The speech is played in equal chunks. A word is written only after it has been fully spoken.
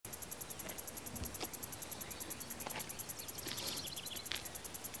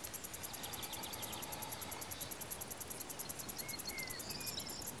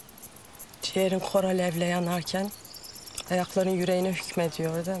Ciğerin kor alevle yanarken ayakların yüreğine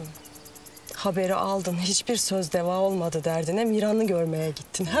hükmediyor değil mi? Haberi aldın, hiçbir söz deva olmadı derdine Miran'ı görmeye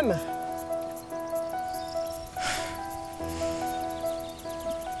gittin, he mi?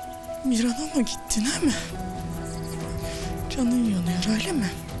 Miran'a mı gittin, he mi? Canın yanıyor, öyle mi?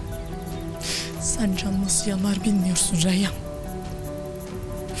 Sen can nasıl yanar bilmiyorsun Reyyan.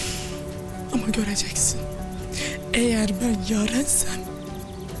 Ama göreceksin. Eğer ben yarensem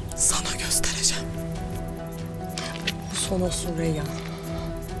sana göstereceğim. Bu son olsun Reyyan.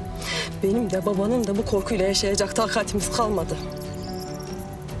 Benim de babanın da bu korkuyla yaşayacak takatimiz kalmadı.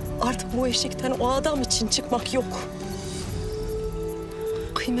 Artık bu eşikten o adam için çıkmak yok.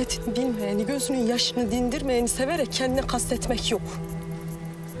 Kıymetini bilmeyeni, gözünün yaşını dindirmeyeni severek kendine kastetmek yok.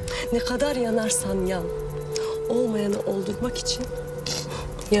 Ne kadar yanarsan yan, olmayanı oldurmak için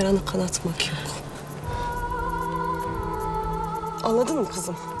yaranı kanatmak yok. Anladın mı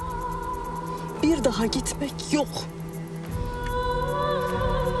kızım? Bir daha gitmek yok.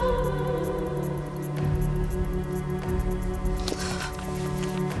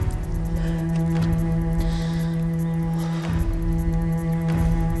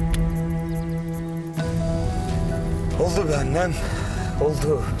 Oldu be annem,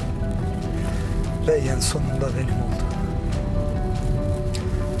 oldu. Reyyan sonunda benim oldu.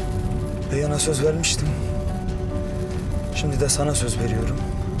 Reyyan'a söz vermiştim. Şimdi de sana söz veriyorum.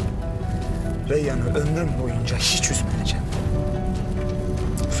 Reyyan'ı ömrüm boyunca hiç üzmeyeceğim.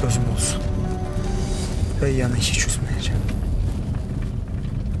 Sözüm olsun. Reyyan'ı hiç üzmeyeceğim.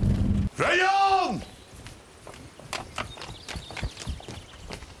 Reyyan!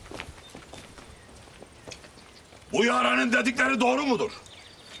 Bu yaranın dedikleri doğru mudur?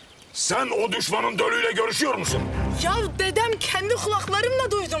 Sen o düşmanın dölüyle görüşüyor musun? Ya dedem kendi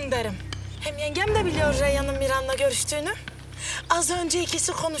kulaklarımla duydum derim. Hem yengem de biliyor Reyyan'ın Miran'la görüştüğünü. Az önce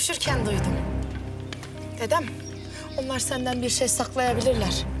ikisi konuşurken duydum. Dedem, onlar senden bir şey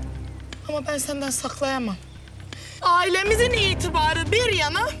saklayabilirler. Ama ben senden saklayamam. Ailemizin itibarı bir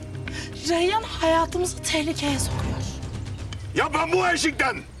yana, Reyyan hayatımızı tehlikeye sokuyor. Ya ben bu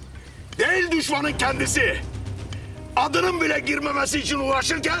eşikten değil düşmanın kendisi, adının bile girmemesi için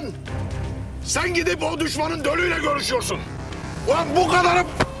uğraşırken sen gidip o düşmanın dölüyle görüşüyorsun. Ulan bu kadarı...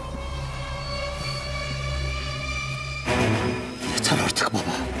 Yeter artık baba.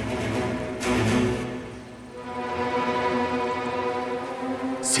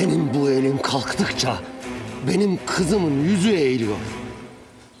 Senin bu elin kalktıkça benim kızımın yüzü eğiliyor.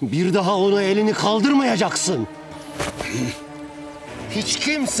 Bir daha ona elini kaldırmayacaksın. Hiç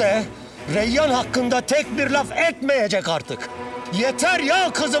kimse Reyyan hakkında tek bir laf etmeyecek artık. Yeter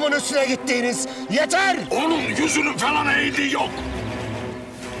ya kızımın üstüne gittiğiniz, yeter! Onun yüzünün falan eğildiği yok.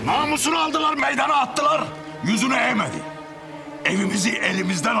 Namusunu aldılar, meydana attılar, yüzünü eğmedi. Evimizi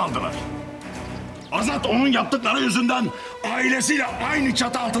elimizden aldılar. Azat onun yaptıkları yüzünden ailesiyle aynı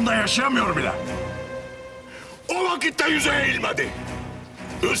çatı altında yaşayamıyor bile. O vakitte yüzü eğilmedi.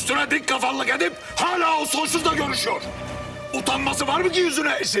 Üstüne dik kafalılık edip hala o soysuzla görüşüyor. Utanması var mı ki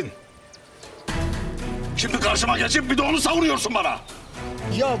yüzüne eğsin? Şimdi karşıma geçip bir de onu savuruyorsun bana.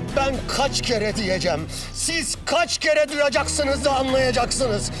 Ya ben kaç kere diyeceğim, siz kaç kere duyacaksınız da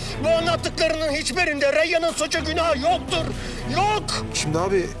anlayacaksınız. Bu anlattıklarının hiçbirinde Reyyan'ın suçu günahı yoktur, yok! Şimdi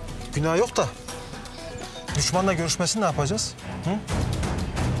abi günah yok da düşmanla görüşmesini ne yapacağız? Hı?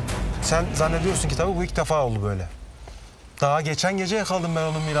 Sen zannediyorsun ki tabii bu ilk defa oldu böyle. Daha geçen gece yakaladım ben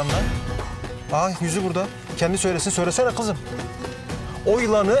onun Miran'la. Yüzü burada. Kendi söylesin, söylesene kızım. O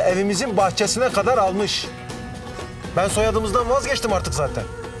yılanı evimizin bahçesine kadar almış. Ben soyadımızdan vazgeçtim artık zaten.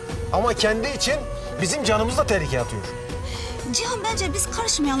 Ama kendi için bizim canımızı da tehlikeye atıyor. Cihan bence biz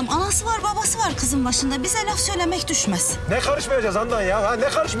karışmayalım. Anası var, babası var kızın başında. Bize laf söylemek düşmez. Ne karışmayacağız Handan ya? Ne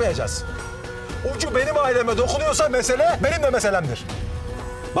karışmayacağız? Ucu benim aileme dokunuyorsa mesele benim de meselemdir.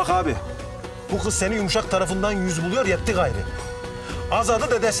 Bak abi, bu kız seni yumuşak tarafından yüz buluyor, yetti gayri.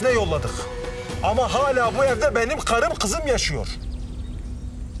 Azad'ı dedesine yolladık. Ama hala bu evde benim karım kızım yaşıyor.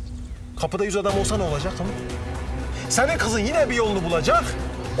 Kapıda 100 adam olsa ne olacak mı? Senin kızın yine bir yolunu bulacak,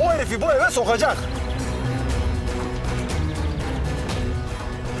 o herifi bu eve sokacak.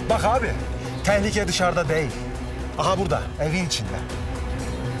 Bak abi, tehlike dışarıda değil. Aha burada, evin içinde.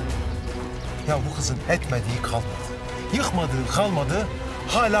 Ya bu kızın etmediği kalmadı, yıkmadığı kalmadı,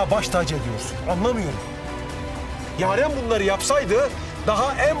 hala baş tacı ediyorsun. Anlamıyorum. Yaren bunları yapsaydı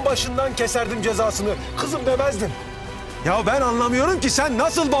daha en başından keserdim cezasını. Kızım demezdim. Ya ben anlamıyorum ki sen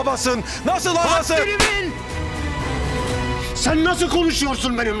nasıl babasın, nasıl anasın? Haddini! Sen nasıl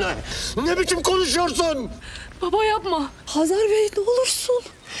konuşuyorsun benimle? Ne biçim konuşuyorsun? Baba yapma. Hazar Bey ne olursun.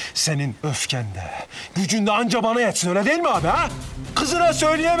 Senin öfken de, gücün de anca bana yetsin, öyle değil mi abi ha? Kızına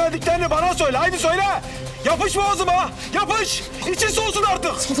söyleyemediklerini bana söyle, haydi söyle! Yapış boğazıma, yapış! İçin soğusun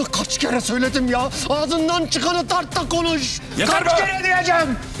artık! Sana kaç kere söyledim ya, ağzından çıkanı tart da konuş! Yeter kaç be! kere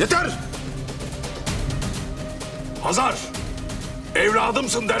diyeceğim! Yeter! Hazar,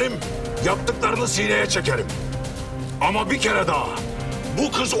 evladımsın derim, yaptıklarını sineye çekerim. Ama bir kere daha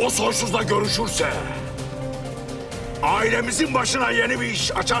bu kız o soysuzla görüşürse, ailemizin başına yeni bir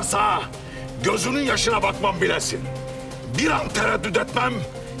iş açarsa gözünün yaşına bakmam bilesin. Bir an tereddüt etmem,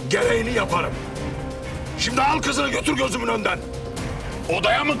 gereğini yaparım. Şimdi al kızını götür gözümün önünden.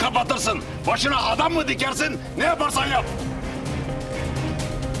 Odaya mı kapatırsın, başına adam mı dikersin, ne yaparsan yap.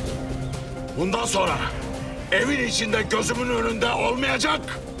 Bundan sonra evin içinde gözümün önünde olmayacak,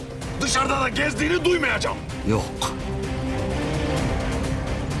 dışarıda da gezdiğini duymayacağım. Yok.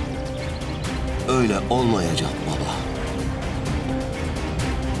 Öyle olmayacak baba.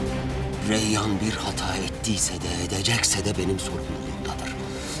 Reyyan bir hata ettiyse de edecekse de benim sorumluluğumdadır.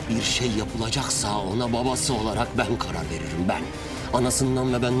 Bir şey yapılacaksa ona babası olarak ben karar veririm, ben.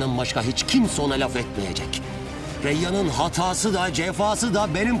 Anasından ve benden başka hiç kimse ona laf etmeyecek. Reyyan'ın hatası da cefası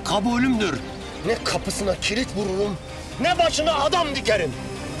da benim kabulümdür. Ne kapısına kilit vururum, ne başına adam dikerim.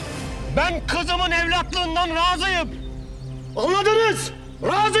 Ben kızımın evlatlığından razıyım. Anladınız?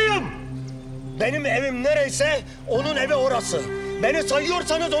 Razıyım. Benim evim nereyse onun evi orası. Beni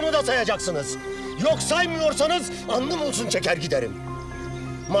sayıyorsanız onu da sayacaksınız. Yok saymıyorsanız alnım olsun çeker giderim.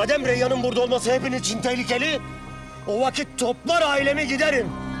 Madem Reyyan'ın burada olması hepiniz için tehlikeli, o vakit toplar ailemi giderim.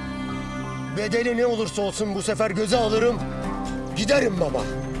 Bedeli ne olursa olsun bu sefer göze alırım, giderim baba.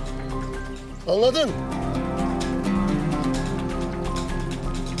 Anladın?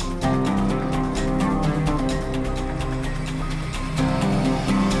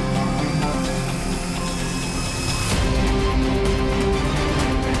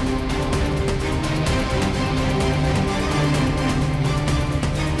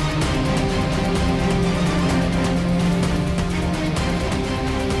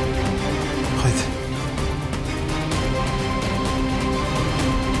 Haydi.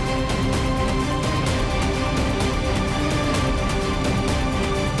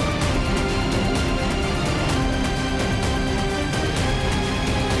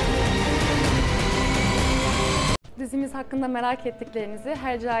 Dizimiz hakkında merak ettiklerinizi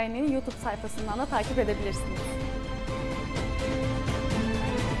Hercai'nin YouTube sayfasından da takip edebilirsiniz.